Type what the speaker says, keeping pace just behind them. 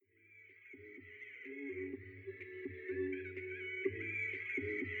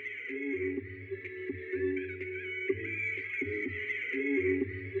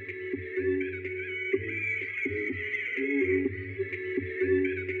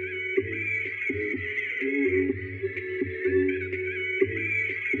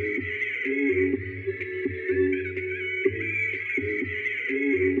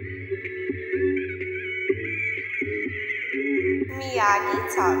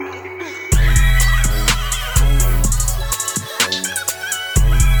Miyagi talking.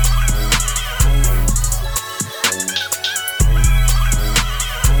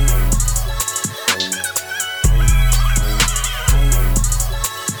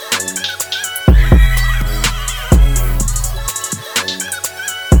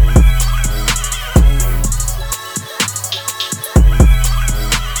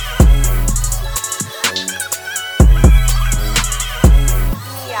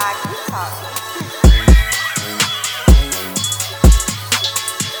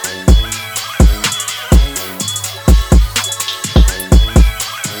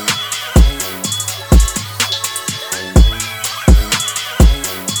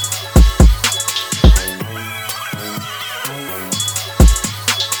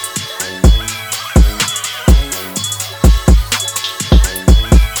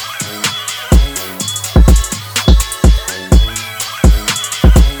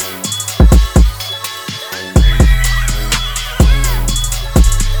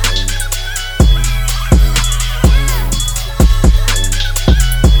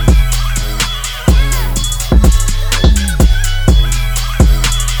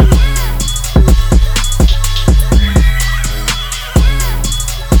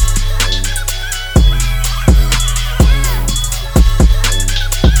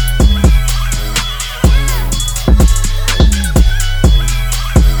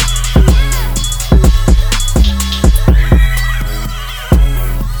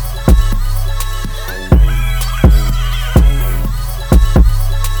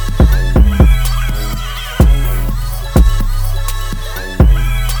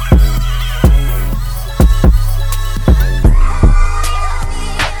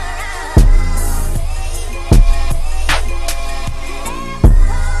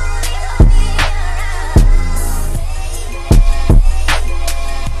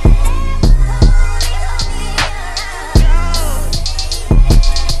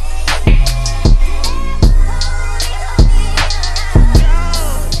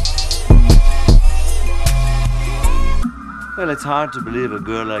 Well, it's hard to believe a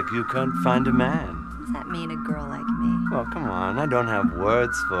girl like you can't find a man. What does that mean, a girl like me? Well, come on, I don't have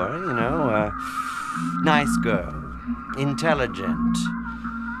words for it, you know. Nice girl, intelligent,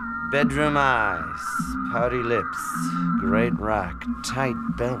 bedroom eyes, pouty lips, great rack, tight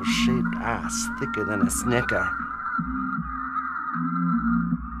bell-shaped ass, thicker than a Snicker.